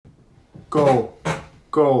Go.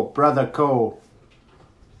 Go, brother, go.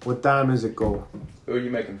 What time is it, go? Who are you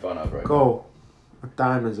making fun of right now? Go. What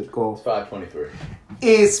time is it, go? It's 5:23.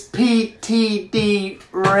 It's PTD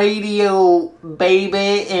Radio,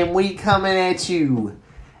 baby, and we coming at you.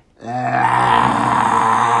 I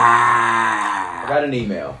got an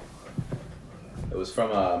email. It was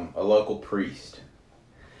from a local priest.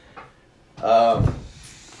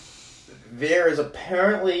 There is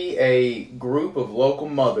apparently a group of local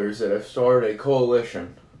mothers that have started a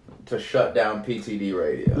coalition to shut down PTD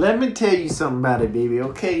Radio. Let me tell you something about it, baby,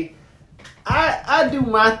 okay? I do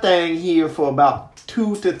my thing here for about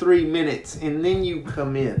 2 to 3 minutes, and then you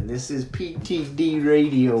come in. This is PTD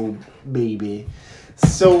Radio, baby.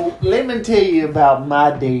 So, let me tell you about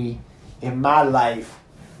my day in my life.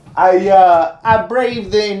 I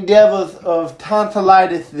braved the endeavors of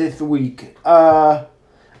tonsillitis this week.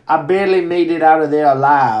 I barely made it out of there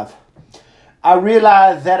alive. I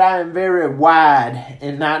realized that I am very wide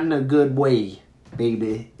and not in a good way,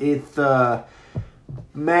 baby. It's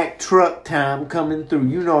Mack truck time coming through.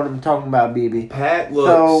 You know what I'm talking about, baby. Pat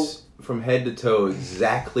looks from head to toe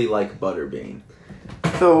exactly like Butterbean.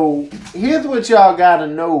 So, here's what y'all gotta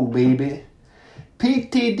know, baby.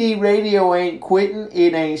 PTD Radio ain't quitting,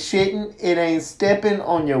 it ain't shitting, it ain't stepping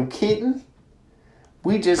on your kitten.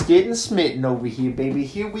 We just getting smitten over here, baby.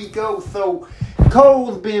 Here we go. So,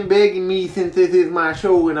 Cole's been begging me since this is my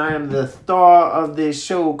show and I am the star of this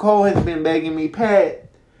show. Cole has been begging me, Pat,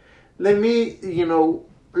 let me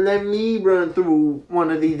run through one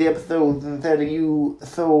of these episodes instead of you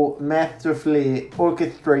so masterfully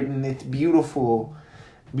orchestrating this beautiful,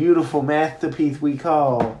 beautiful masterpiece we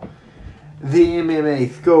call the MMA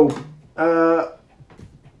Scope.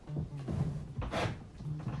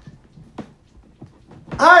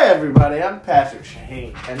 Hi everybody, I'm Patrick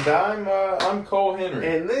Shaheen. And I'm Cole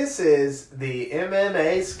Henry. And this is the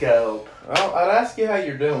MMA Scope. Well, I'd ask you how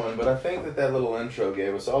you're doing, but I think that little intro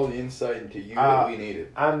gave us all the insight into you that we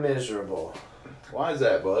needed. I'm miserable. Why is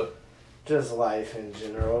that, bud? Just life in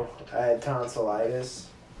general. I had tonsillitis.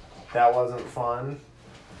 That wasn't fun.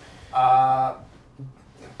 Pat,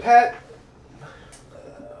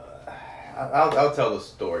 I'll tell the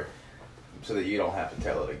story so that you don't have to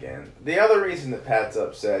tell it again. The other reason that Pat's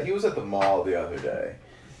upset, he was at the mall the other day,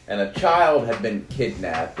 and a child had been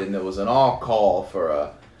kidnapped, and there was an all-call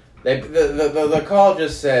for the call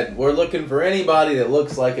just said, we're looking for anybody that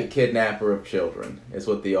looks like a kidnapper of children, is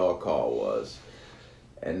what the all-call was.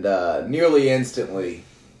 And nearly instantly,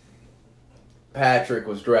 Patrick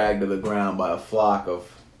was dragged to the ground by a flock of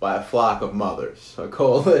mothers, a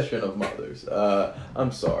coalition of mothers.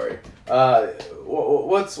 I'm sorry.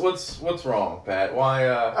 What's wrong, Pat? Why?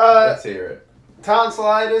 Let's hear it.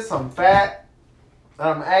 Tonsillitis. I'm fat.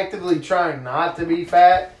 I'm actively trying not to be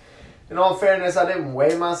fat. In all fairness, I didn't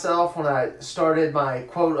weigh myself when I started my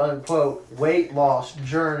quote-unquote weight loss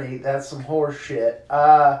journey. That's some horse shit.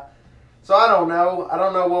 So I don't know. I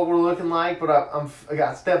don't know what we're looking like, but I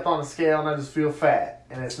got stepped on a scale and I just feel fat.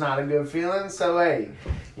 And it's not a good feeling, so hey,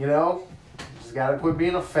 just gotta quit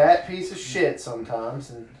being a fat piece of shit sometimes.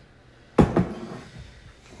 And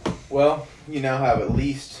well, you now have at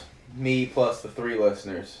least me plus the 3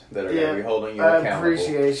 listeners that are going to be holding you accountable. I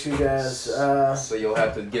appreciate you guys. So you'll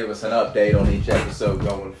have to give us an update on each episode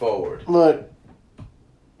going forward. Look,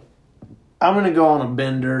 I'm going to go on a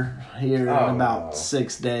bender here in about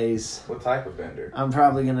 6 days. What type of bender? I'm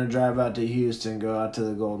probably going to drive out to Houston, go out to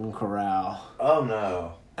the Golden Corral. Oh,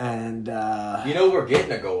 no. And, we're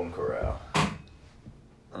getting a Golden Corral.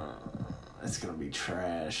 It's going to be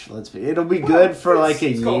trash. It'll be good for like a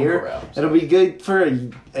year. It'll be good for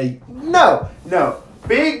No.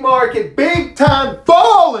 Big market, big time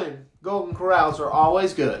balling Golden Corrals are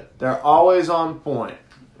always good. They're always on point.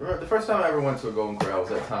 The first time I ever went to a Golden Corral was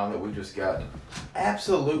that time that we just got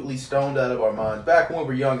absolutely stoned out of our minds. Back when we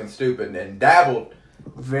were young and stupid and dabbled.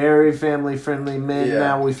 Very family-friendly men. Yeah.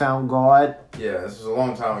 Now we found God. Yeah, this was a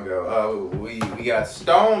long time ago. We got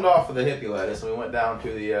stoned off of the hippie lettuce and we went down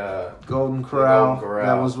to the Golden Corral.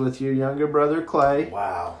 That was with your younger brother, Clay.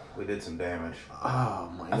 Wow. We did some damage.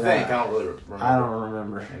 Oh, my God. I don't really remember. I don't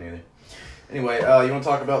remember. Me neither. Anyway, you want to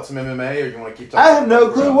talk about some MMA or you want to keep talking? I have no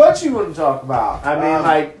clue what you want to talk about. I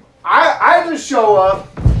mean, I just show up.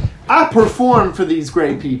 I perform for these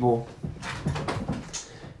great people.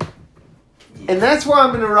 And that's why I'm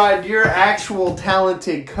going to ride your actual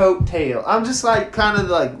talented coattail. I'm just like kind of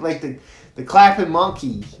like the clapping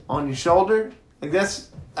monkey on your shoulder. Like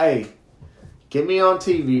that's, hey, get me on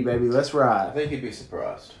TV, baby. Let's ride. I think you'd be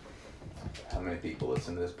surprised how many people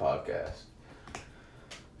listen to this podcast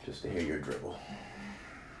just to hear your dribble.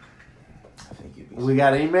 I think you'd be surprised. We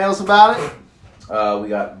got emails about it? We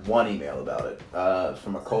got one email about it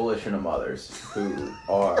from a coalition of mothers who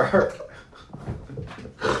are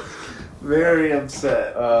very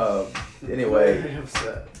upset. Anyway, Very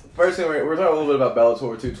upset. First thing, we're talking a little bit about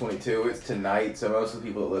Bellator 222. It's tonight, so most of the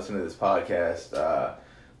people that listen to this podcast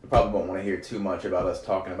probably won't want to hear too much about us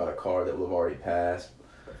talking about a card that will have already passed.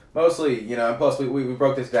 Mostly, and plus we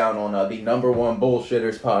broke this down on the number one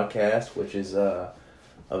Bullshitters podcast, which is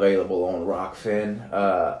available on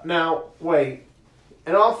Rockfin. Now, wait.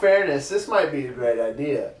 In all fairness, this might be a great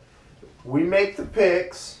idea. We make the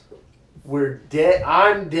picks.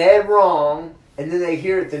 I'm dead wrong, and then they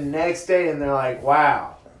hear it the next day, and they're like,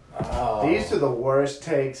 "Wow, these are the worst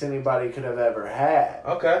takes anybody could have ever had."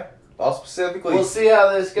 Okay. I'll specifically... We'll see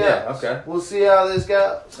how this goes. Yeah, okay. We'll see how this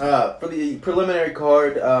goes. For the preliminary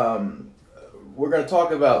card, we're going to talk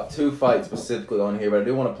about two fights specifically on here, but I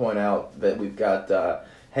do want to point out that we've got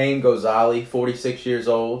Haim Ghazali, 46 years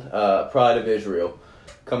old, Pride of Israel,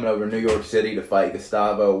 coming over to New York City to fight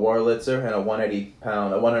Gustavo Warlitzer in a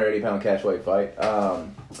 180-pound catchweight fight.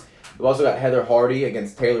 We've also got Heather Hardy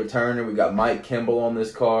against Taylor Turner. We've got Mike Kimball on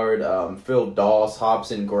this card, Phil Doss,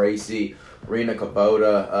 Hobson Gracie, Rena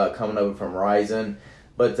Kubota coming over from Ryzen.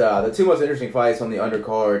 But the two most interesting fights on the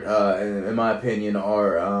undercard, in my opinion,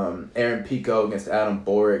 are Aaron Pico against Adam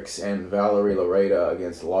Borix and Valerie Lareda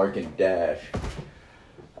against Larkin Dash.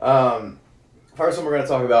 First one, we're going to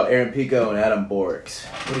talk about Aaron Pico and Adam Borix.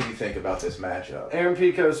 What do you think about this matchup? Aaron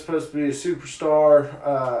Pico is supposed to be a superstar,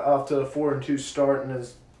 off to a 4-2 start in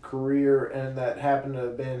his career, and that happened to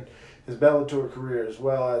have been his Bellator career as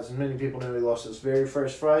well. As many people know, he lost his very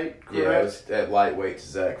first fight, correct? Yeah, it was at lightweight to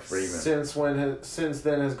Zach Freeman. Since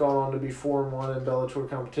then has gone on to be 4-1 in Bellator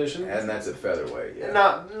competition. And that's at featherweight, yeah.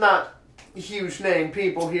 Not huge name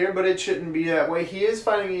people here, but it shouldn't be that way. He is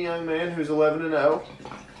fighting a young man who's 11-0.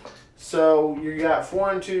 So you got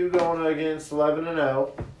 4-2 going against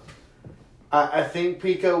 11-0. I think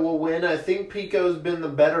Pico will win. I think Pico's been the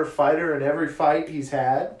better fighter in every fight he's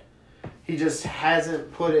had. He just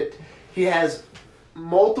hasn't put it... He has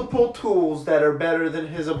multiple tools that are better than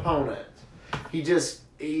his opponent.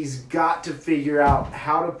 He's got to figure out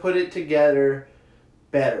how to put it together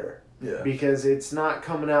better. Yeah. Because it's not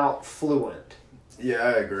coming out fluent. Yeah,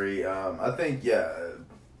 I agree. I think, to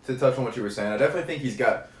touch on what you were saying, I definitely think he's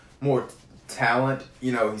got more talent.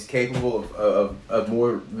 He's capable of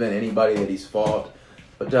more than anybody that he's fought.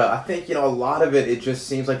 But I think, a lot of it just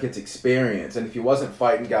seems like it's experience. And if he wasn't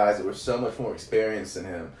fighting guys that were so much more experienced than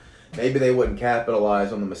him, maybe they wouldn't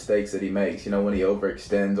capitalize on the mistakes that he makes, when he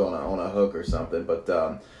overextends on a hook or something. But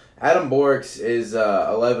Adam Borix is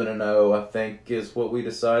 11-0, I think, is what we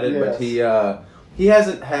decided. Yes. But he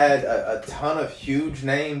hasn't had a ton of huge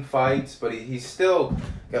name fights, but he's still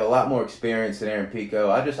got a lot more experience than Aaron Pico.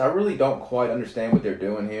 I really don't quite understand what they're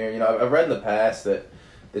doing here. I've read in the past that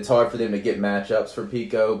it's hard for them to get matchups for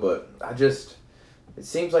Pico, but it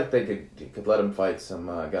seems like they could let him fight some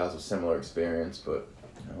guys with similar experience, but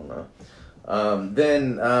I don't know.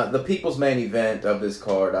 Then the people's main event of this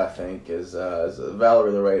card, I think, is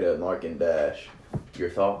Valerie Lareda and Larkin Dash. Your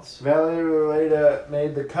thoughts? Valerie Lareda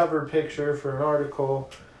made the cover picture for an article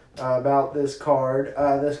about this card.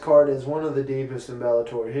 This card is one of the deepest in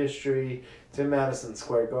Bellator history. It's in Madison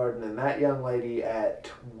Square Garden, and that young lady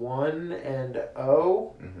at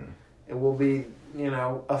 1-0, it will be,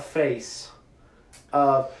 a face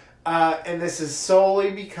of. And this is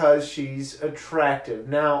solely because she's attractive.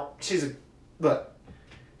 Now, she's a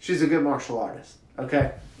good martial artist.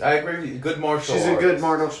 Okay. I agree with you. Good martial artist. She's a good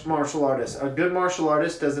martial artist. A good martial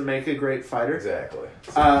artist doesn't make a great fighter. Exactly.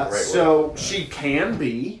 So she can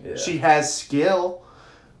be. Yeah. She has skill.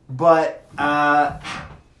 But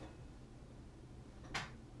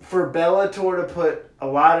for Bellator to put a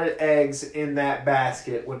lot of eggs in that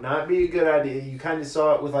basket would not be a good idea. You kind of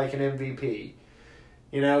saw it with like an MVP.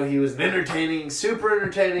 He was an super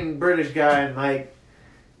entertaining British guy, and when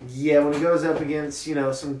he goes up against,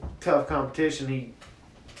 some tough competition, he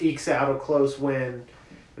ekes out a close win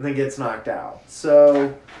and then gets knocked out.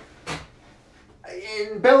 So,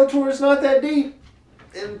 Bellator is not that deep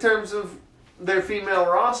in terms of their female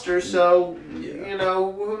roster, so, who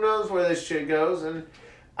knows where this shit goes. And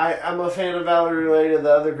I'm a fan of Valerie Lareda.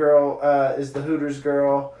 The other girl is the Hooters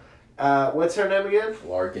girl. What's her name again?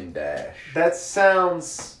 Larkin Dash. That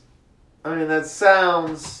sounds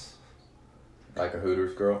like a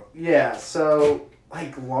Hooters girl? Yeah, so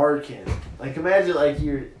Larkin. Imagine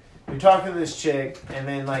you're talking to this chick and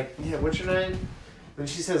then what's your name? And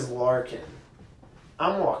she says Larkin.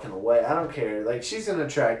 I'm walking away. I don't care. She's an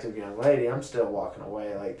attractive young lady. I'm still walking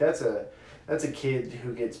away. That's a kid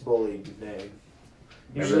who gets bullied name.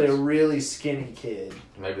 Usually a really skinny kid.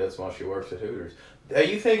 Maybe that's why she works at Hooters. Are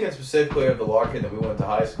you thinking specifically of the Larkin that we went to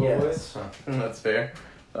high school with? That's fair.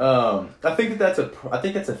 I think that's a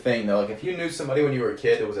thing though. Like if you knew somebody when you were a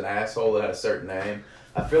kid that was an asshole that had a certain name,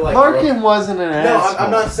 I feel like Larkin wasn't an asshole. No,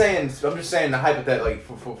 I'm not saying. I'm just saying the hypothetical. Like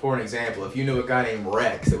for an example, if you knew a guy named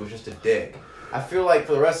Rex that was just a dick, I feel like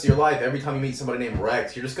for the rest of your life, every time you meet somebody named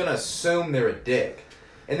Rex, you're just gonna assume they're a dick,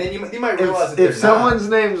 and then you might realize that if someone's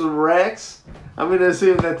name's Rex, I'm gonna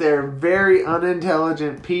assume that they're a very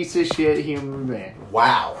unintelligent piece of shit human being.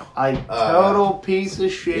 Wow, a total piece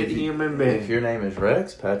of shit human being. If your name is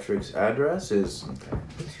Rex, Patrick's address is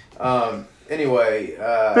anyway.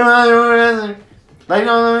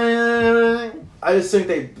 I just think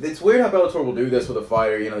it's weird how Bellator will do this with a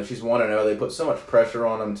fighter. You know, she's 1-0. They put so much pressure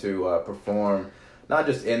on them to perform, not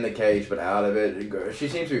just in the cage, but out of it. She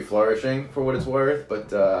seems to be flourishing for what it's worth, but...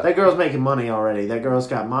 that girl's making money already. That girl's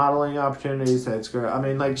got modeling opportunities.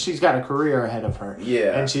 She's got a career ahead of her.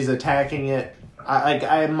 Yeah. And she's attacking it.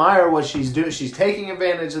 I admire what she's doing. She's taking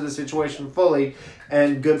advantage of the situation fully,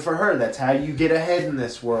 and good for her. That's how you get ahead in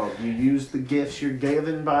this world. You use the gifts you're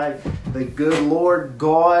given by the good Lord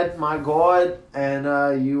God, my God, and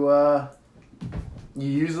you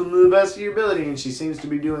use them to the best of your ability. And she seems to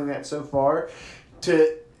be doing that so far.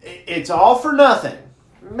 It's all for nothing.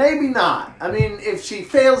 Maybe not. I mean, if she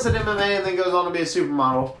fails at MMA and then goes on to be a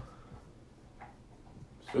supermodel.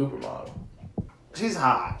 Supermodel. She's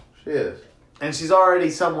hot. She is. And she's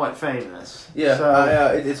already somewhat famous. Yeah,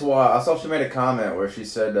 so, it's wild. I saw she made a comment where she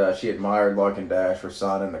said she admired Larkin Dash for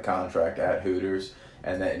signing the contract at Hooters,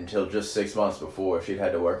 and that until just 6 months before, she'd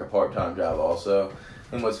had to work a part-time job also.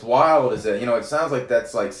 And what's wild is that, you know, it sounds like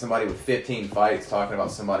that's like somebody with 15 fights talking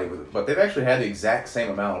about somebody with... But they've actually had the exact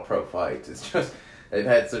same amount of pro fights. It's just, they've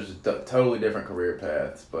had such totally different career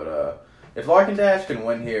paths. But if Larkin Dash can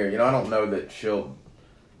win here, you know, I don't know that she'll...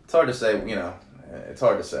 It's hard to say, you know... It's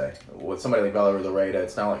hard to say. With somebody like Bellator Laredo,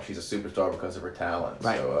 it's not like she's a superstar because of her talent.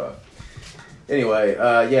 Right. So, anyway,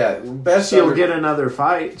 yeah. She'll get another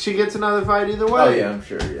fight. She gets another fight either way. Oh, yeah, I'm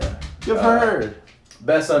sure, yeah. Good for her.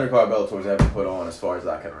 Best undercard Bellator's ever put on as far as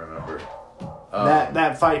I can remember.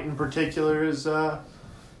 That fight in particular is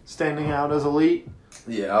standing out as elite.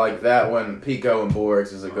 Yeah, I like that one. Pico and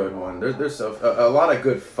Borix is a good one. There's a lot of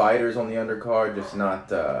good fighters on the undercard, just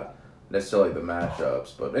not... necessarily the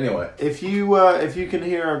matchups, but anyway. If you can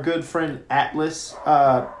hear our good friend Atlas,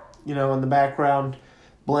 in the background,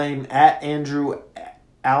 blame at Andrew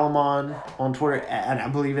Alamon on Twitter, and I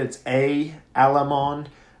believe it's Alamon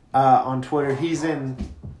on Twitter. He's in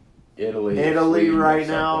Italy right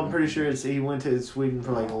now. I'm pretty sure he went to Sweden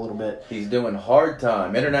for like a little bit. He's doing hard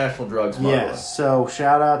time, international drugs smuggling. Yes, so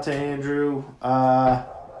shout out to Andrew.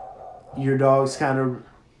 Your dog's kind of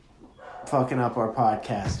fucking up our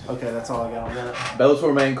podcast. Okay, that's all I got on that.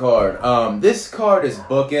 Bellator main card. This card is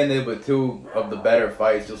bookended with two of the better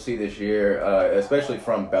fights you'll see this year, especially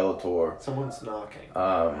from Bellator. Someone's knocking.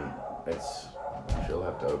 She'll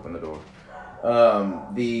have to open the door.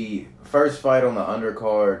 The first fight on the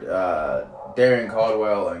undercard, Darren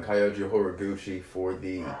Caldwell and Kyoji Horiguchi for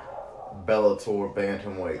the Bellator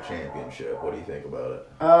Bantamweight Championship. What do you think about it?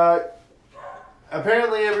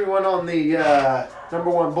 Apparently everyone on the Number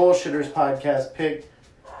One Bullshitters podcast picked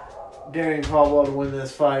Darren Caldwell to win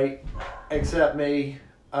this fight, except me.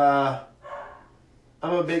 I'm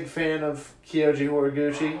a big fan of Kyoji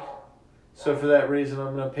Horiguchi, so for that reason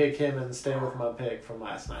I'm going to pick him and stay with my pick from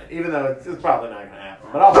last night, even though it's probably not going to happen.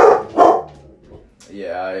 But I'll...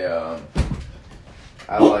 Yeah,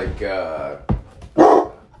 I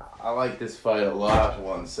like this fight a lot.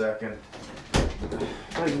 1 second.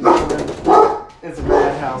 It's a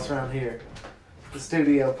madhouse around here. The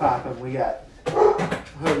studio popping. We got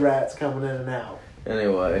hood rats coming in and out.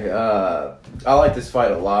 Anyway, I like this fight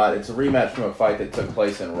a lot. It's a rematch from a fight that took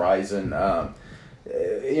place in Ryzen.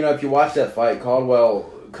 If you watch that fight,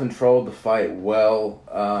 Caldwell controlled the fight well,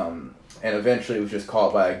 and eventually was just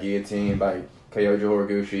caught by a guillotine by Kyoji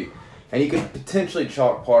Horiguchi. And you could potentially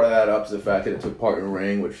chalk part of that up to the fact that it took part in the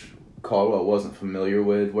ring, which Caldwell wasn't familiar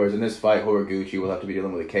with, whereas in this fight, Horiguchi will have to be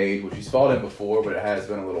dealing with a cage, which he's fought in before, but it has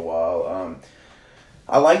been a little while.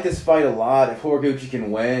 I like this fight a lot. If Horiguchi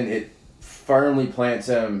can win, it firmly plants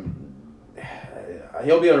him.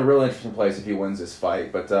 He'll be in a real interesting place if he wins this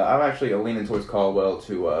fight, but I'm actually leaning towards Caldwell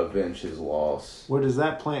to avenge his loss. Where does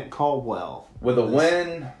that plant Caldwell? With a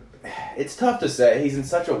win, it's tough to say. He's in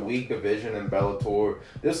such a weak division in Bellator.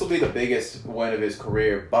 This will be the biggest win of his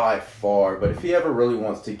career by far, but if he ever really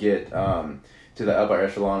wants to get to the upper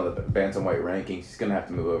echelon of the bantamweight rankings, he's going to have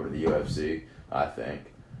to move over to the UFC, I think.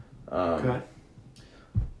 Okay.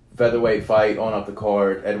 Featherweight fight on up the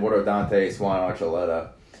card, Eduardo Dante, Juan Archuleta.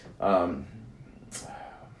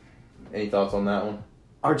 Any thoughts on that one?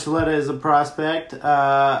 Archuleta is a prospect.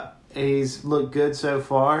 He's looked good so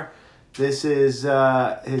far. This is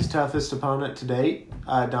his toughest opponent to date.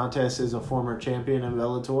 Dantes is a former champion in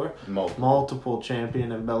Bellator. Multiple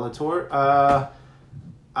champion in Bellator.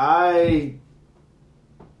 I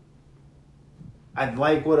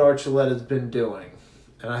like what Archuleta's been doing,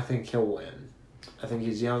 and I think he'll win. I think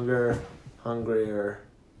he's younger, hungrier,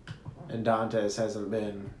 and Dantes hasn't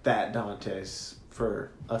been that Dantes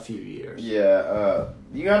for a few years. Yeah,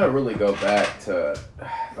 you got to really go back to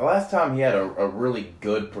the last time he had a really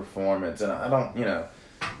good performance, and I don't,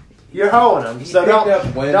 You're hoeing him. He so picked don't,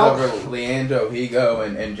 up wins don't. over Leandro Higo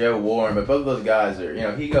and Joe Warren, but both of those guys are,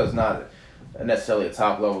 Higo's not necessarily a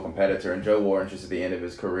top-level competitor, and Joe Warren's just at the end of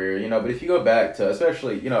his career, but if you go back to,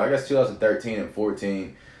 especially, I guess 2013 and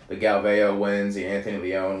 14, the Galveo wins, the Anthony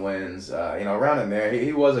Leon wins, around in there,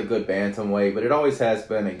 he was a good bantamweight, but it always has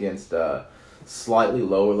been against slightly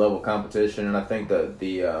lower-level competition, and I think that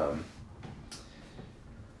the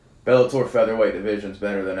Bellator featherweight division's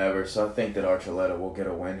better than ever, so I think that Archuleta will get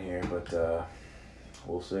a win here, but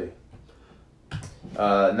we'll see.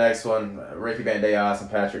 Next one, Ricky Bandejas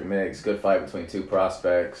and Patrick Miggs. Good fight between two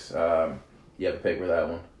prospects. You have a pick for that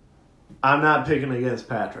one? I'm not picking against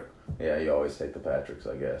Patrick. Yeah, you always take the Patricks,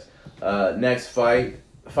 I guess. Next fight,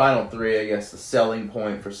 final three, I guess the selling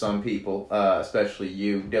point for some people, especially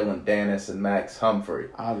you, Dylan Dennis and Max Humphrey.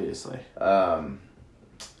 Obviously.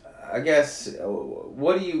 I guess,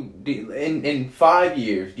 what do you do in 5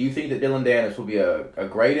 years? Do you think that Dylan Dennis will be a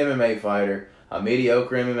great MMA fighter, a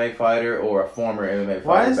mediocre MMA fighter, or a former MMA fighter?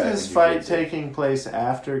 Why is this fight taking place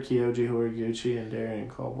after Kyoji Horiguchi and Darian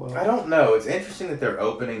Caldwell? I don't know. It's interesting that they're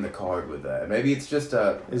opening the card with that. Maybe it's just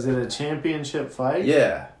a... Is it a championship fight?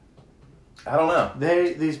 Yeah. I don't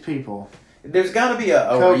know. These people. There's got to be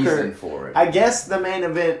a reason for it. I guess the main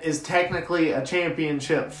event is technically a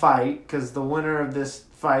championship fight, because the winner of this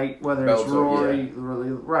fight, whether it's Rory...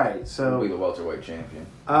 Really, right, so... Will be the welterweight champion.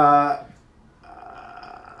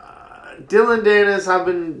 Dylan Dennis, I've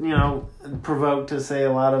been, provoked to say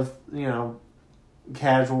a lot of,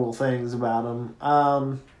 casual things about him.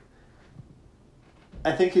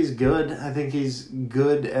 I think he's good. I think he's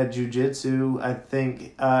good at jiu-jitsu. I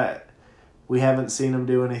think we haven't seen him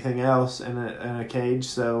do anything else in a cage,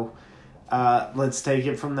 so let's take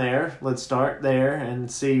it from there. Let's start there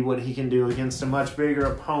and see what he can do against a much bigger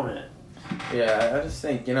opponent. Yeah, I just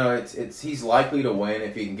think, he's likely to win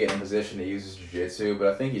if he can get in a position to use his jiu-jitsu, but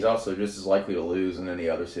I think he's also just as likely to lose in any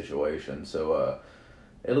other situation. So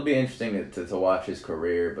it'll be interesting to watch his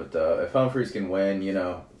career, but if Humphreys can win,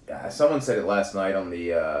 someone said it last night on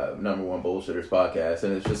the Number One Bullshitters podcast,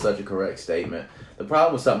 and it's just such a correct statement. The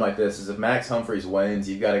problem with something like this is if Max Humphreys wins,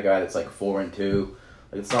 you've got a guy that's like 4-2.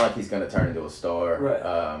 It's not like he's going to turn into a star.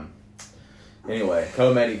 Right. Anyway,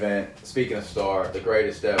 co-main event, speaking of star, the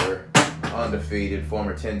greatest ever, undefeated,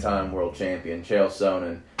 former 10-time world champion, Chael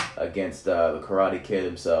Sonnen, against the Karate Kid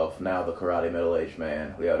himself, now the Karate middle-aged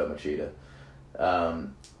man, Lyoto Machida. A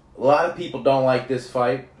lot of people don't like this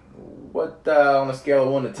fight. What, on a scale of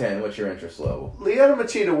 1 to 10, what's your interest level? Lyoto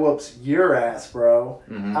Machida whoops your ass, bro.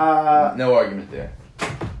 Mm-hmm. No argument there.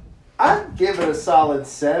 I'd give it a solid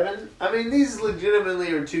 7. I mean, these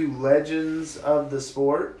legitimately are two legends of the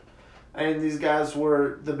sport. And these guys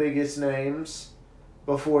were the biggest names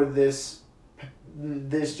before this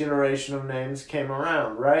generation of names came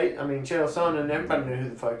around, right? I mean, Chael Sonnen, everybody knew who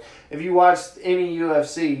the fuck. If you watched any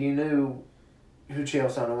UFC, you knew who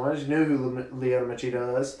Chael Sonnen was. You knew who Lyoto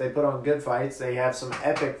Machida was. They put on good fights. They have some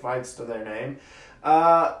epic fights to their name.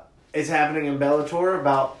 It's happening in Bellator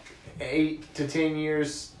about 8 to 10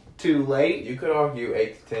 years too late. You could argue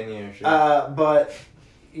 8 to 10 years. Sure. But,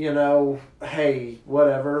 hey,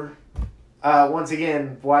 whatever. Once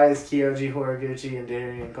again, why is Kyoji Horiguchi and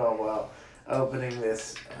Darian Caldwell opening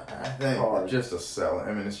this I think card? Just a selling.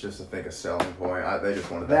 I mean, it's just, I think, a selling point. They just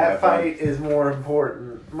wanted that fight is more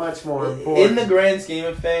important, much more important. In the grand scheme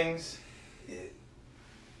of things,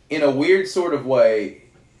 in a weird sort of way,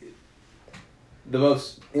 the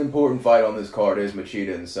most important fight on this card is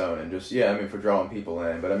Machida and Sonnen. Just for drawing people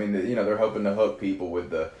in. But I mean, they're hoping to hook people with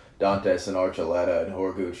the Dantes and Archuleta and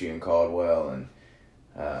Horiguchi and Caldwell and.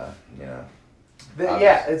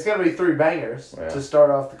 It's going to be 3 bangers to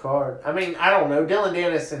start off the card. I mean, I don't know. Dylan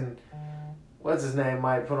Dennis and what's his name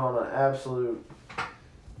might put on an absolute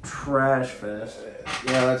trash fest.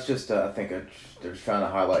 That's just, I think they're just trying to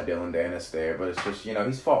highlight Dylan Dennis there, but it's just,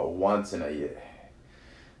 he's fought once in a year.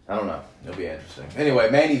 I don't know. It'll be interesting. Anyway,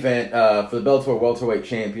 main event for the Bellator Welterweight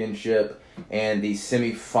Championship and the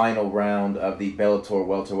semi-final round of the Bellator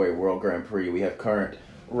Welterweight World Grand Prix. We have current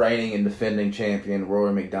reigning and defending champion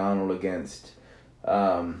Rory McDonald against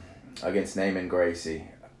against Naaman Gracie.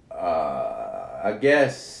 I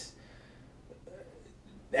guess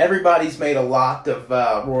everybody's made a lot of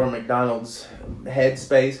Rory McDonald's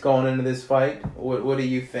headspace going into this fight. What do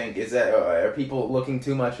you think? Is that are people looking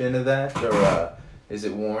too much into that, or is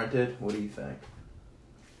it warranted? What do you think?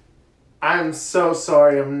 I'm so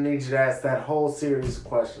sorry. I'm gonna need you to ask that whole series of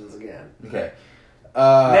questions again. Okay.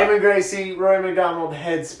 Naaman Gracie, Rory McDonald,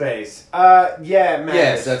 headspace. Yeah, it matters.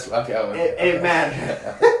 Yes, that's okay. It matters.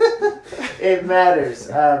 It matters.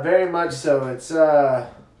 Very much so.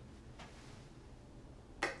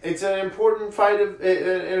 It's an important fight of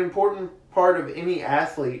an important part of any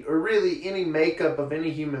athlete, or really any makeup of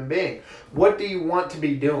any human being. What do you want to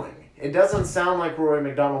be doing? It doesn't sound like Rory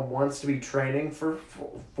McDonald wants to be training for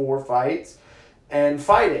 4 fights and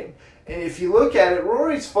fighting. If you look at it,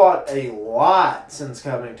 Rory's fought a lot since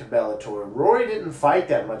coming to Bellator. Rory didn't fight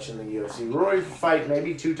that much in the UFC. Rory fight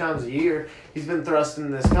maybe 2 times a year. He's been thrust in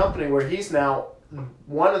this company where he's now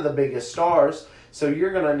one of the biggest stars. So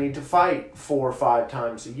you're going to need to fight 4 or 5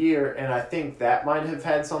 times a year, and I think that might have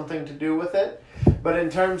had something to do with it. But in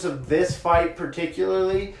terms of this fight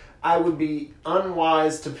particularly, I would be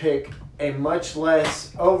unwise to pick a much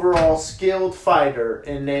less overall skilled fighter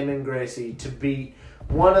in Naaman Gracie to beat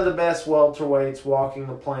one of the best welterweights walking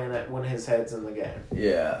the planet when his head's in the game.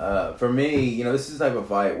 Yeah, for me, this is the type of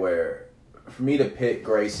fight where, for me to pick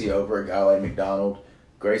Gracie over a guy like McDonald,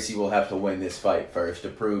 Gracie will have to win this fight first to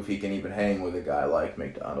prove he can even hang with a guy like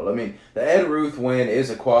McDonald. I mean, the Ed Ruth win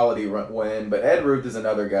is a quality win, but Ed Ruth is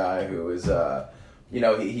another guy who is,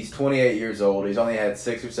 he's 28 years old. He's only had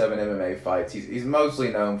 6 or 7 MMA fights. He's mostly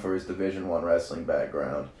known for his Division I wrestling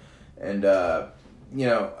background, and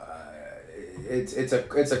it's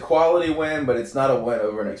a quality win, but it's not a win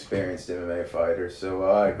over an experienced MMA fighter. So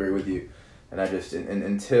I agree with you, and I just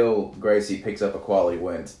until Gracie picks up a quality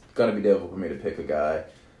win, it's gonna be difficult for me to pick a guy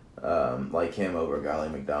like him over a guy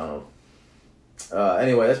like McDonald.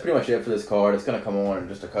 Anyway, that's pretty much it for this card. It's gonna come on in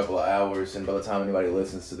just a couple of hours, and by the time anybody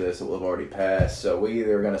listens to this, it will have already passed. So we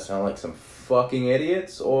either are gonna sound like some fucking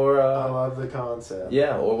idiots, or I love the concept.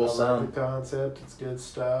 Yeah, or we'll I sound. love the concept. It's good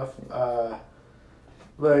stuff.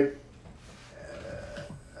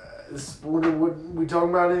 We talking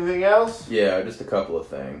about anything else? Yeah, just a couple of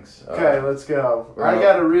things. Okay, let's go. I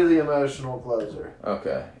got a really emotional closer.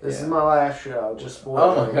 Okay. This is my last show. Just spoil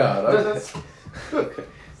it. Oh my god. Okay. Okay.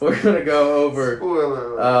 We're gonna go over.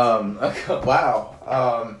 Spoiler. Okay,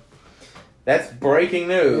 wow. That's breaking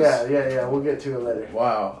news. Yeah. We'll get to it later.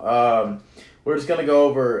 Wow. We're just gonna go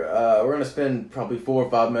over. We're gonna spend probably 4 or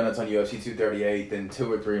 5 minutes on UFC 238, then 2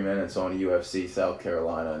 or 3 minutes on UFC South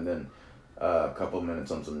Carolina, and then a couple of minutes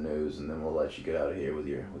on some news, and then we'll let you get out of here with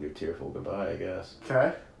your tearful goodbye, I guess.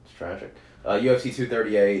 Okay. It's tragic. UFC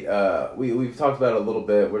 238. We've talked about it a little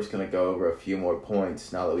bit. We're just gonna go over a few more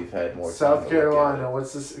points now that we've had more time. South Carolina.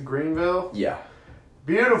 What's this? Greenville? Yeah.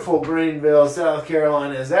 Beautiful Greenville, South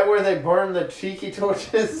Carolina. Is that where they burn the tiki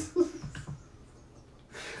torches?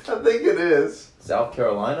 I think it is. South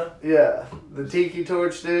Carolina? Yeah. The tiki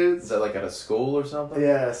torch dudes. Is that like at a school or something?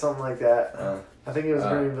 Yeah, something like that. I think it was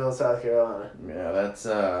Greenville, South Carolina. Yeah, that's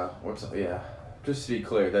yeah. Just to be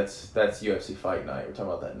clear, that's UFC Fight Night. We're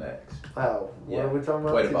talking about that next. Oh, what are we talking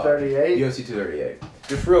about? Wait, 238? UFC 238.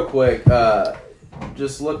 Just real quick,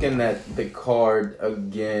 just looking at the card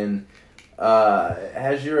again,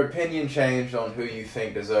 has your opinion changed on who you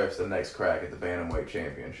think deserves the next crack at the Bantamweight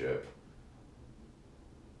Championship?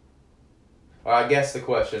 Or I guess the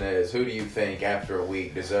question is, who do you think after a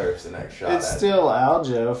week deserves the next shot? It's still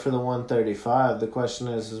Aljo for the 135. The question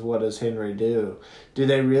is what does Henry do? Do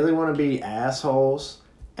they really want to be assholes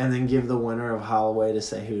and then give the winner of Holloway to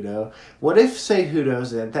Cejudo? What if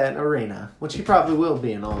Cejudo's at that arena, which he probably will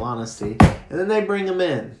be in all honesty, and then they bring him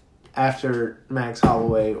in after Max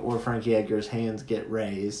Holloway or Frankie Edgar's hands get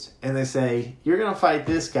raised, and they say, you're going to fight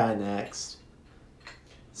this guy next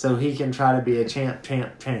so he can try to be a champ.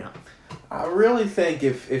 I really think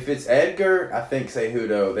if it's Edgar, I think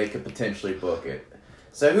Cejudo, they could potentially book it.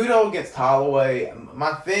 Cejudo against Holloway,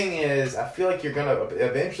 my thing is, I feel like you're going to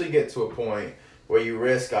eventually get to a point where you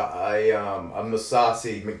risk a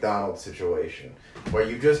Masasi McDonald situation, where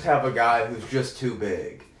you just have a guy who's just too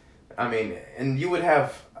big. I mean, and you would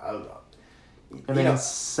have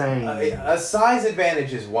insane. A size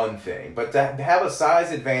advantage is one thing, but to have a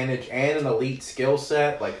size advantage and an elite skill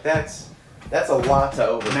set, like that's a lot to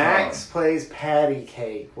overcome. Max plays patty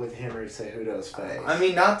cake with Henry Cejudo's face. I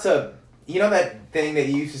mean, not to... You know that thing that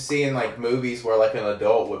you used to see in, like, movies where, like, an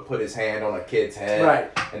adult would put his hand on a kid's head?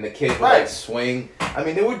 Right. And the kid would, like, swing? I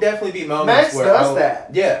mean, there would definitely be moments where... Max does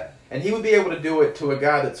that. Yeah. And he would be able to do it to a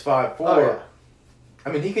guy that's 5'4". Oh, yeah.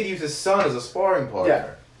 I mean, he could use his son as a sparring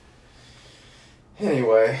partner.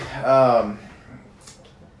 Anyway,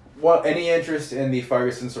 any interest in the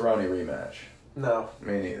Ferguson-Cerrone rematch? No.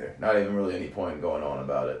 Me neither. Not even really any point going on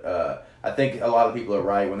about it. I think a lot of people are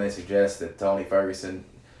right when they suggest that Tony Ferguson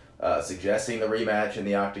suggesting the rematch in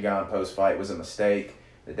the Octagon post-fight was a mistake.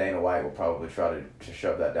 That Dana White will probably try to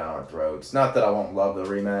shove that down our throats. Not that I won't love the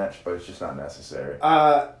rematch, but it's just not necessary.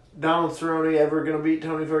 Donald Cerrone ever going to beat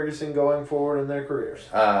Tony Ferguson going forward in their careers?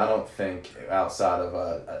 I don't think outside of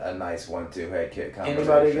a nice 1-2 head kick combination.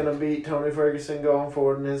 Anybody going to beat Tony Ferguson going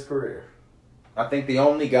forward in his career? I think the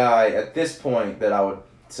only guy at this point that I would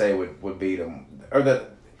say would beat him, or that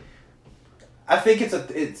I think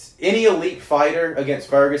it's any elite fighter against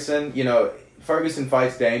Ferguson. You know, Ferguson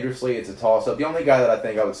fights dangerously. It's a toss-up. The only guy that I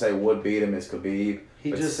think I would say would beat him is Khabib.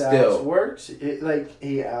 He just outworks you.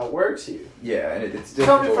 Yeah, and it's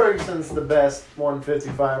difficult. Tony Ferguson's the best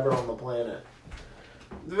 155er on the planet.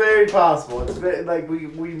 It's very possible. It's very,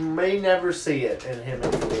 we may never see it in him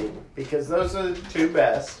and Khabib because those are the two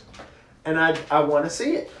best, and I want to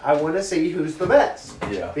see it. I want to see who's the best.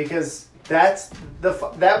 Yeah, because that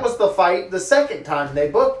was the fight the second time they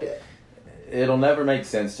booked it. It'll never make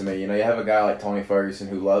sense to me. You know, you have a guy like Tony Ferguson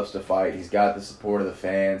who loves to fight. He's got the support of the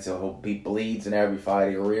fans. He bleeds in every fight.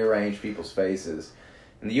 He'll rearrange people's faces.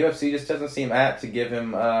 And the UFC just doesn't seem apt to give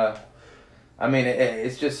him...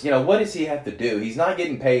 it's just, you know, what does he have to do? He's not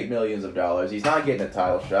getting paid millions of dollars. He's not getting a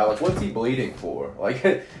title shot. Like, what's he bleeding for? Like,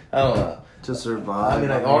 I don't know. To survive. He's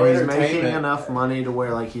making enough money to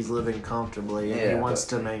where he's living comfortably, and he wants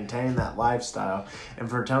to maintain that lifestyle. And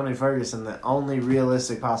for Tony Ferguson, the only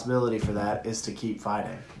realistic possibility for that is to keep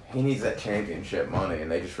fighting. He needs that championship money, and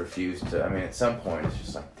they just refuse to. I mean, at some point, it's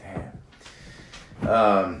just like, damn.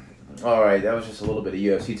 All right, that was just a little bit of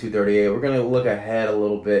UFC 238. We're going to look ahead a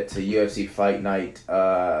little bit to UFC Fight Night,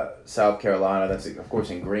 South Carolina. That's, of course,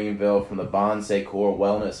 in Greenville from the Bon Secours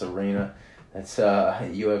Wellness Arena. That's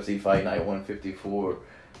UFC Fight Night 154.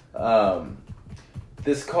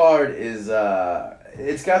 This card is,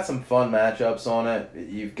 it's got some fun matchups on it.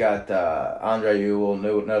 You've got Andre Ewell,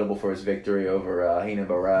 notable for his victory over Heenan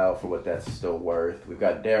Barral, for what that's still worth. We've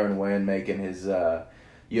got Darren Wynn making his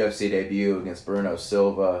UFC debut against Bruno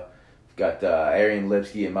Silva. We've got Arian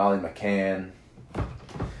Lipsky and Molly McCann.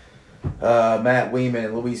 Matt Weeman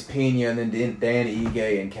and Luis Pena, and then Dan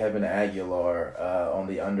Ige and Kevin Aguilar on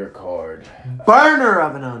the undercard. Burner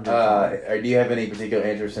of an undercard. Do you have any particular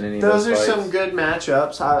interest in any of those those fights? Those are some good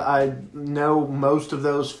matchups. I know most of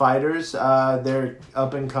those fighters. They're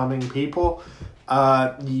up-and-coming people.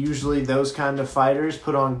 Usually those kind of fighters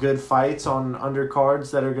put on good fights on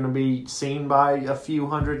undercards that are going to be seen by a few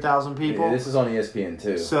 100,000 people. Yeah, this is on ESPN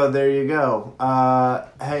too. So there you go.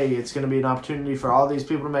 Hey, it's going to be an opportunity for all these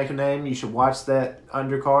people to make a name. You should watch that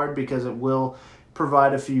undercard because it will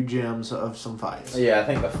provide a few gems of some fights. Yeah, I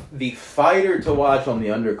think the fighter to watch on the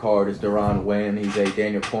undercard is Deron Wynn. He's a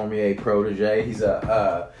Daniel Cormier protege.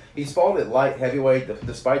 He's fought at light heavyweight,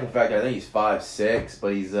 despite the fact that I think he's 5'6",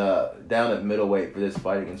 but he's down at middleweight for this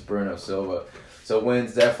fight against Bruno Silva. So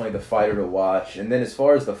Wynn's definitely the fighter to watch. And then as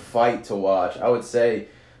far as the fight to watch, I would say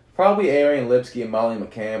probably Arian Lipsky and Molly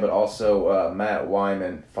McCann, but also Matt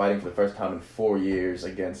Wyman fighting for the first time in 4 years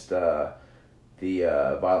against the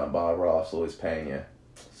Violent Bob Ross, Luis Pena.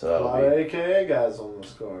 So a lot of AKA guys on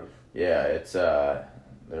this card. Yeah, it's there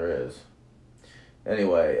is.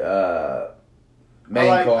 Anyway, I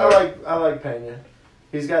like Pena.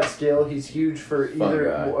 He's got skill. He's huge for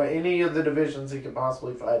any of the divisions he could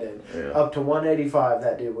possibly fight in. Yeah. Up to 185,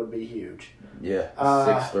 that dude would be huge. Yeah,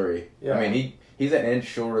 6'3". Yeah. I mean, he's an inch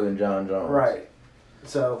shorter than John Jones. Right.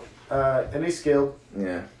 So, and he's skilled.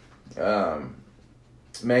 Yeah.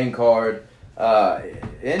 Main card.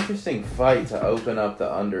 Interesting fight to open up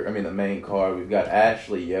the main card. We've got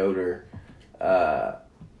Ashley Yoder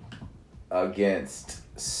against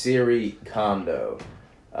Siri Kondo.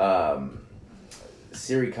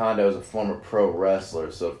 Siri Kondo is a former pro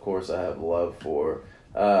wrestler, so of course I have love for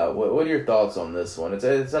her. What are your thoughts on this one? It's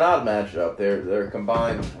an odd matchup. They're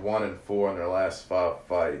combined 1-4 in their last 5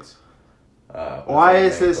 fights. Why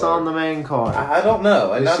is this on the main card? I don't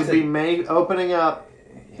know. This should be opening up.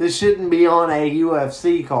 This shouldn't be on a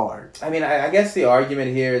UFC card. I mean, I guess the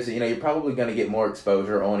argument here is that, you're probably going to get more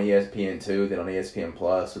exposure on ESPN2 than on ESPN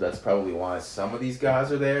Plus, so that's probably why some of these guys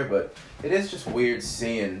are there, but it is just weird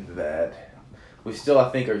seeing that. We still, I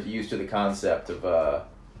think, are used to the concept of, the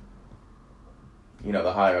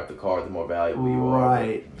higher up the card, the more valuable you are.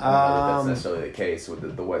 Right. But I don't know if that's necessarily the case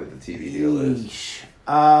with the way that the TV deal is.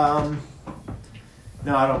 No,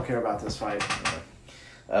 I don't care about this fight.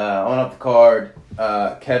 On up the card,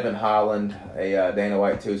 Kevin Holland, a Dana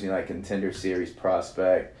White Tuesday Night Contender Series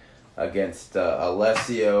prospect, against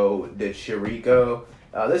Alessio De Chirico.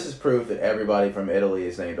 This is proof that everybody from Italy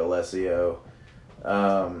is named Alessio.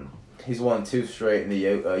 He's won 2 straight in the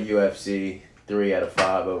UFC, 3 out of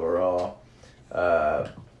 5 overall.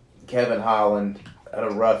 Kevin Holland had a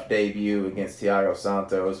rough debut against Thiago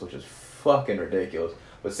Santos, which is fucking ridiculous.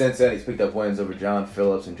 But since then, he's picked up wins over John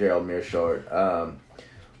Phillips and Gerald Meerschaert.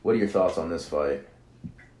 What are your thoughts on this fight?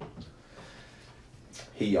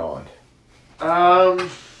 He yawned.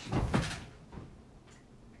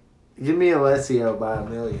 Give me Alessio by $1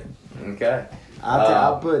 million. Okay.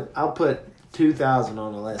 I'll put 2,000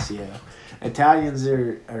 on Alessio. Italians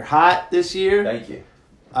are hot this year. Thank you.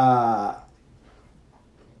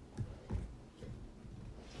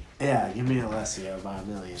 Yeah, give me Alessio by $1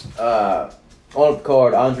 million. On the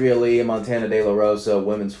card, Andrea Lee and Montana De La Rosa,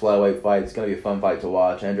 women's flyweight fight. It's going to be a fun fight to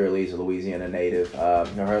watch. Andrea Lee's a Louisiana native.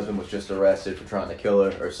 Her husband was just arrested for trying to kill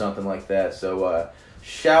her or something like that. So,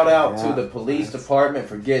 shout out to the police department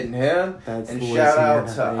for getting him. And shout out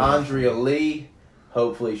to Andrea Lee.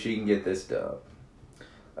 Hopefully she can get this done.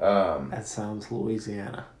 That sounds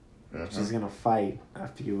Louisiana. Mm-hmm. She's going to fight a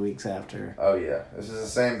few weeks after. Oh, yeah. This is the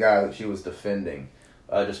same guy that she was defending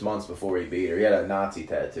just months before he beat her. He had a Nazi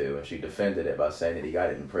tattoo, and she defended it by saying that he got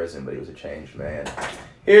it in prison, but he was a changed man.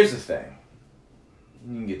 Here's the thing.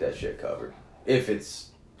 You can get that shit covered. If it's,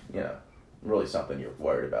 really something you're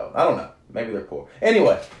worried about. I don't know. Maybe they're poor.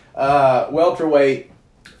 Anyway, welterweight,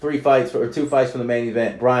 2 fights from the main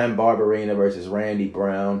event. Brian Barberena versus Randy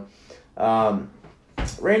Brown.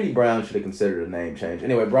 Randy Brown should have considered a name change.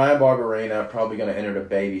 Anyway, Brian Barberena probably going to enter the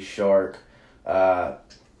Baby Shark.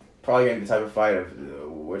 Probably going to be the type of fight of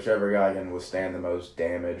whichever guy can withstand the most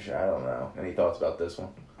damage. I don't know. Any thoughts about this one?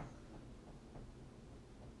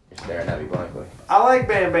 You're staring at me blankly. I like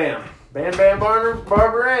Bam Bam. Bam Bam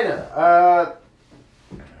Barberena.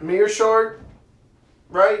 Meerschaert,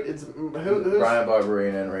 right? It's who's Brian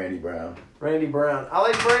Barberena and Randy Brown. Randy Brown. I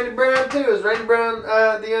like Randy Brown too. Is Randy Brown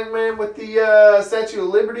the young man with the Statue of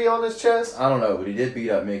Liberty on his chest? I don't know, but he did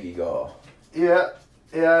beat up Mickey Gall. Yeah,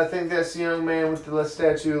 I think that's the young man with the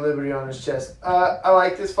Statue of Liberty on his chest. I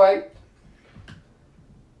like this fight.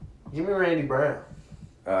 Give me Randy Brown.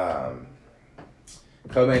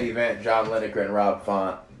 Co-main event, John Lineker and Rob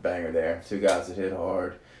Font. Banger there. 2 guys that hit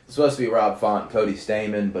hard. It's supposed to be Rob Font and Cody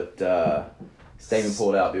Stamen, but Stamen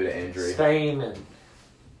pulled out due to injury. Stamen.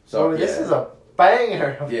 So this is a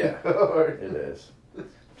banger. Yeah, it is.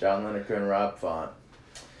 John Lineker and Rob Font.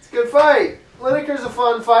 It's a good fight. Lineker's a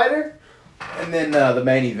fun fighter. And then the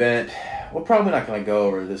main event. We're probably not going to go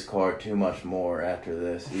over this card too much more after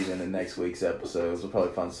this, even in next week's episodes. We'll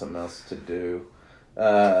probably find something else to do.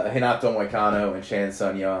 Renato Moicano and Chan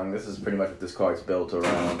Sung Young. This is pretty much what this card's built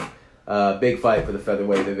around. Big fight for the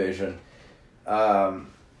featherweight division. Chan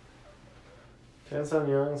Sung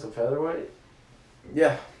Young's a featherweight?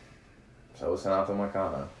 Yeah. So is Renato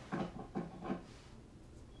Moicano.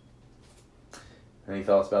 Any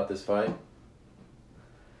thoughts about this fight?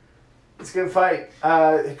 It's a good fight.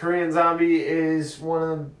 Korean Zombie is one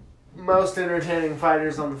of the most entertaining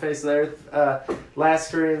fighters on the face of the earth. Last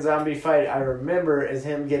Korean Zombie fight I remember is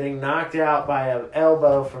him getting knocked out by an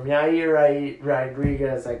elbow from Yair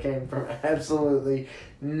Rodriguez that came from absolutely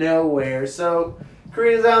nowhere. So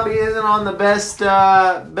Korean Zombie isn't on the best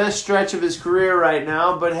stretch of his career right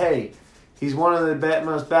now, but hey, he's one of the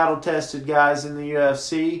most battle-tested guys in the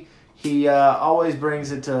UFC. He always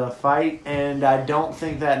brings it to a fight, and I don't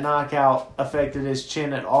think that knockout affected his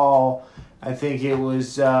chin at all. I think it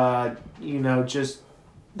was, just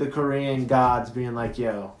the Korean gods being like,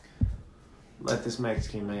 yo, let this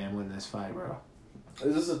Mexican man win this fight, bro.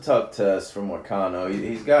 This is a tough test for Moicano.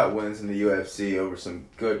 He's got wins in the UFC over some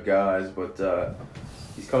good guys, but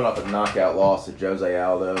he's coming off a knockout loss to Jose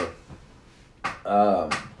Aldo.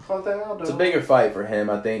 It's a bigger fight for him,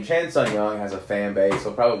 I think. Chan Sung Young has a fan base.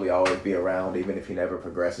 He'll probably always be around, even if he never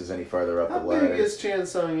progresses any further up the ladder. How big is Chan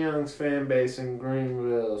Sung Young's fan base in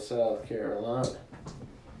Greenville, South Carolina?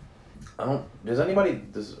 Does anybody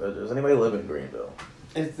live in Greenville?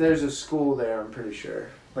 There's a school there, I'm pretty sure.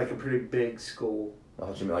 Like a pretty big school. I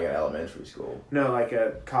thought you meant like an elementary school. No, like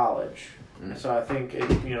a college. Mm. So I think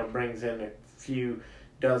it brings in a few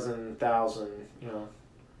dozen thousand,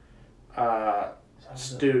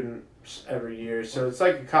 students every year. So it's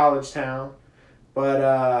like a college town.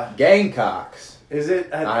 But Gamecocks. Is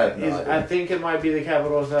it? I have no idea. I think it might be the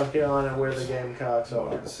capital of South Carolina where the Gamecocks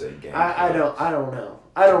are. I don't know.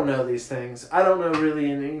 I don't know these things. I don't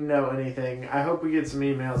know anything. I hope we get some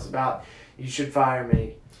emails about you should fire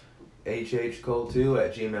me.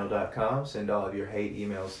 hhcole2@gmail.com. Send all of your hate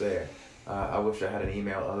emails there. I wish I had an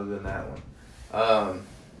email other than that one.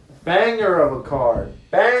 Banger of a card.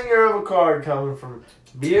 Banger of a card coming from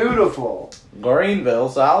beautiful Greenville,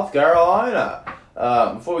 South Carolina.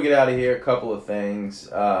 Before we get out of here, a couple of things.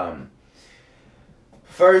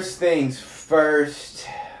 First things first,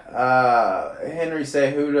 Henry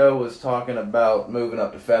Cejudo was talking about moving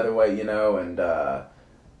up to featherweight, and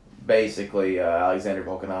basically Alexander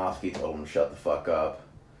Volkanovski told him to shut the fuck up.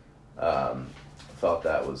 Thought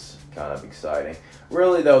that was kind of exciting.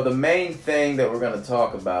 Really, though, the main thing that we're going to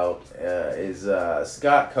talk about is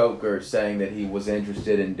Scott Coker saying that he was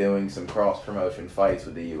interested in doing some cross-promotion fights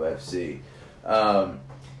with the UFC.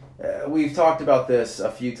 We've talked about this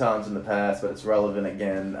a few times in the past, but it's relevant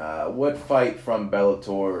again. What fight from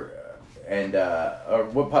Bellator or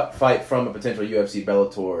what fight from a potential UFC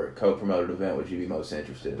Bellator co-promoted event would you be most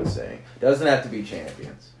interested in seeing? Doesn't have to be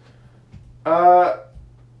champions.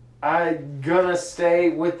 I'm gonna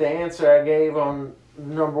stay with the answer I gave on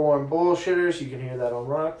number one bullshitters. You can hear that on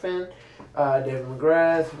Rockfin. David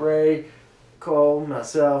McGrath, Ray, Cole,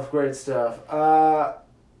 myself, great stuff.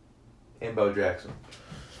 And Bo Jackson.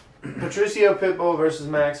 Patricio Pitbull versus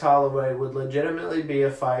Max Holloway would legitimately be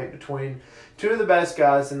a fight between two of the best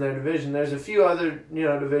guys in their division. There's a few other,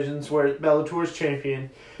 divisions where Bellator's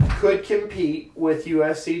champion could compete with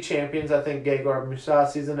UFC champions. I think Gegard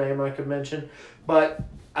Mousasi is a name I could mention. But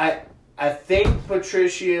I think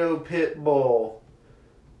Patricio Pitbull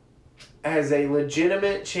has a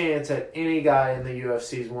legitimate chance at any guy in the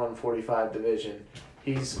UFC's 145 division.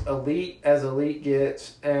 He's elite as elite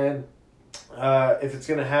gets, and if it's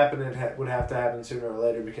going to happen, it would have to happen sooner or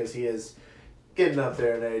later because he is getting up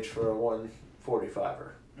there in age for a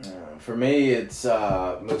 145er. For me, it's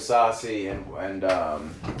Mousasi and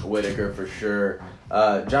Whitaker for sure.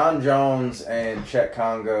 John Jones and Chet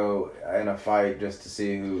Congo in a fight just to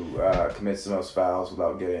see who commits the most fouls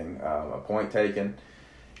without getting a point taken.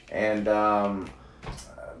 And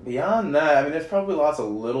beyond that, there's probably lots of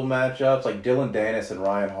little matchups. Like Dylan Dennis and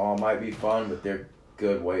Ryan Hall might be fun, but they're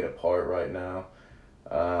good weight apart right now.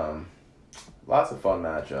 Lots of fun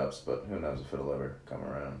matchups, but who knows if it'll ever come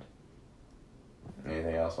around.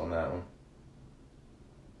 Anything else on that one?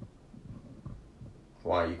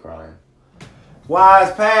 Why are you crying? Why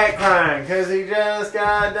is Pat crying? Because he just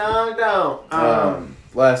got dunked on.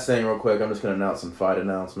 Last thing real quick, I'm just going to announce some fight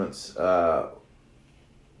announcements. Wow.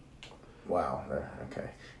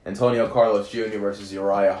 Okay. Antonio Carlos Jr. versus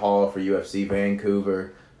Uriah Hall for UFC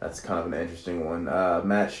Vancouver. That's kind of an interesting one.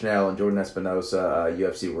 Matt Schnell and Jordan Espinosa,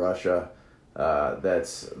 UFC Russia.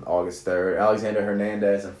 That's August 3rd. Alexander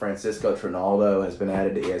Hernandez and Francisco Trinaldo has been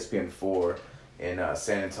added to ESPN4 in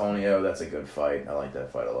San Antonio. That's a good fight. I like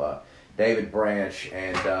that fight a lot. David Branch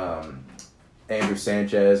and Andrew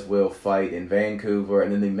Sanchez will fight in Vancouver.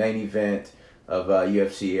 And then the main event of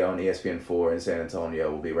UFC on ESPN4 in San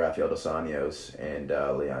Antonio will be Rafael Dos Anjos and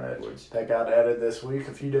Leon Edwards. That got added this week,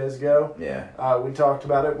 a few days ago. Yeah. We talked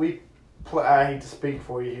about it. I hate to speak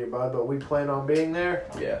for you here, bud, but we plan on being there.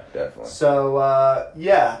 Yeah, definitely. So,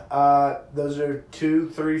 those are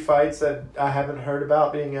 2-3 fights that I haven't heard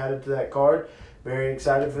about being added to that card. Very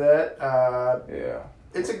excited for that. Yeah.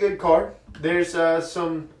 It's a good card. There's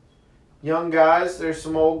some young guys. There's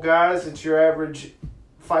some old guys. It's your average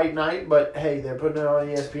fight night, but hey, they're putting it on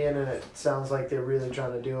ESPN, and it sounds like they're really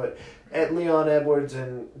trying to do it. At Leon Edwards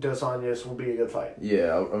and Dos Anjos will be a good fight.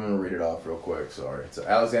 Yeah, I'm going to read it off real quick, sorry. So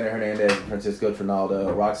Alexander Hernandez and Francisco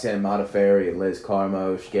Trinaldo, Roxanne Modafferi and Liz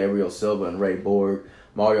Carmouche, Gabriel Silva and Ray Borg,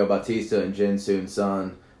 Mario Bautista and Jin Soon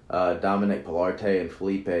Sun, Dominic Pilarte and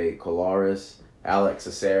Felipe Colares, Alex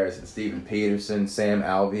Caceres and Steven Peterson, Sam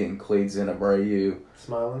Alvey and Cleedson Abreu,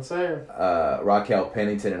 Smiling Sam, Raquel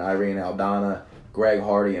Pennington and Irene Aldana, Greg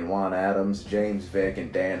Hardy and Juan Adams, James Vick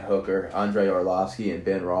and Dan Hooker, Andre Orlovsky and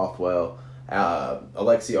Ben Rothwell,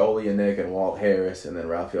 Alexi Oleanik and Walt Harris, and then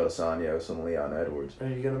Rafael Dos Anjos and Leon Edwards. Are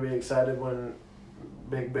you going to be excited when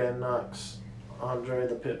Big Ben knocks Andre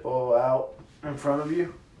the Pitbull out in front of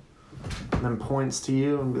you? And then points to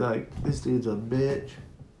you and be like, this dude's a bitch?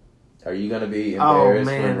 Are you going to be embarrassed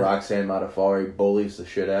when when Roxanne Modafferi bullies the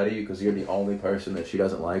shit out of you because you're the only person that she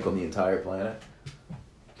doesn't like on the entire planet?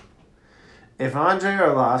 If Andre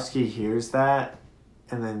Orlovsky hears that,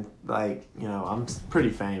 and then, I'm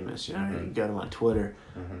pretty famous, you go to my Twitter,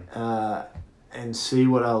 and see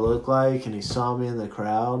what I look like, and he saw me in the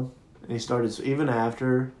crowd, and he started, even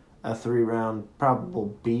after a 3-round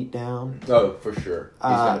probable beatdown. Oh, for sure.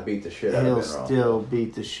 He's going to beat the shit out of Ben Rothwell. He'll still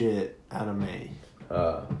beat the shit out of me.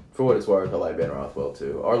 For what it's worth, I like Ben Rothwell,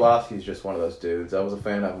 too. Orlovsky's just one of those dudes. I was a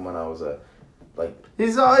fan of him when I was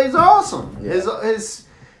He's awesome. Yeah.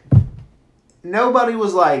 Nobody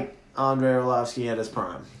was like, Andrei Arlovski at his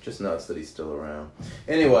prime. Just nuts that he's still around.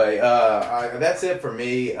 Anyway, that's it for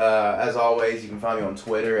me. As always, you can find me on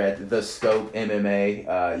Twitter at The Scope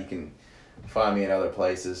MMA. You can find me in other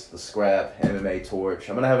places. The Scrap, MMA Torch.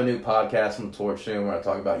 I'm going to have a new podcast on the Torch soon where I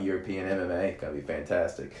talk about European MMA. It's going to be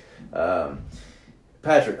fantastic.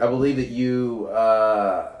 Patrick, I believe that you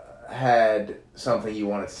had something you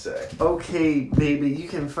wanted to say. Okay, baby, you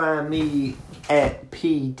can find me at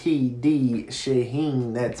PTD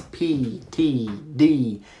Shaheen. That's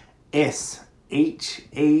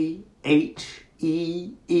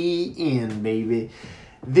PTDSHAHEEN, baby.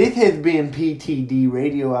 This has been PTD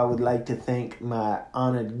Radio. I would like to thank my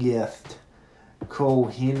honored guest, Cole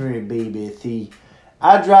Henry, baby. See,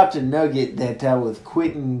 I dropped a nugget that I was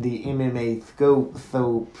quitting the MMA scope,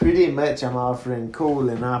 so pretty much I'm offering Cole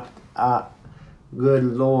good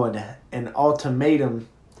Lord, an ultimatum.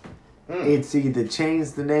 It's either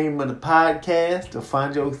change the name of the podcast or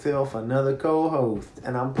find yourself another co-host.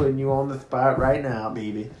 And I'm putting you on the spot right now,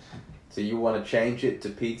 baby. So you want to change it to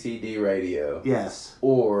PTD Radio? Yes.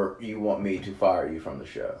 Or you want me to fire you from the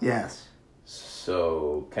show? Yes.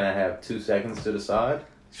 So can I have 2 seconds to decide?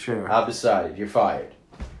 Sure. I've decided. You're fired.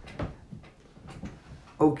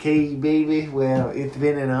 Okay, baby. Well, it's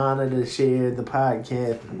been an honor to share the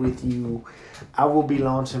podcast with you. I will be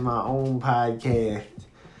launching my own podcast.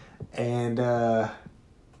 And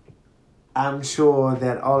I'm sure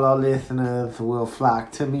that all our listeners will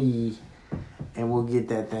flock to me. And we'll get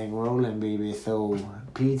that thing rolling, baby. So,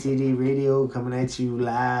 PTD Radio coming at you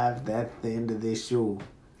live. That's the end of this show.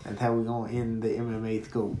 That's how we're going to end the MMA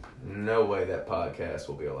scope. No way that podcast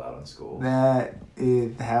will be allowed in school. That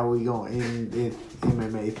is how we're going to end this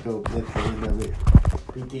MMA scope. That's the end of it.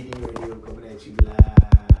 PTD Radio coming at you live.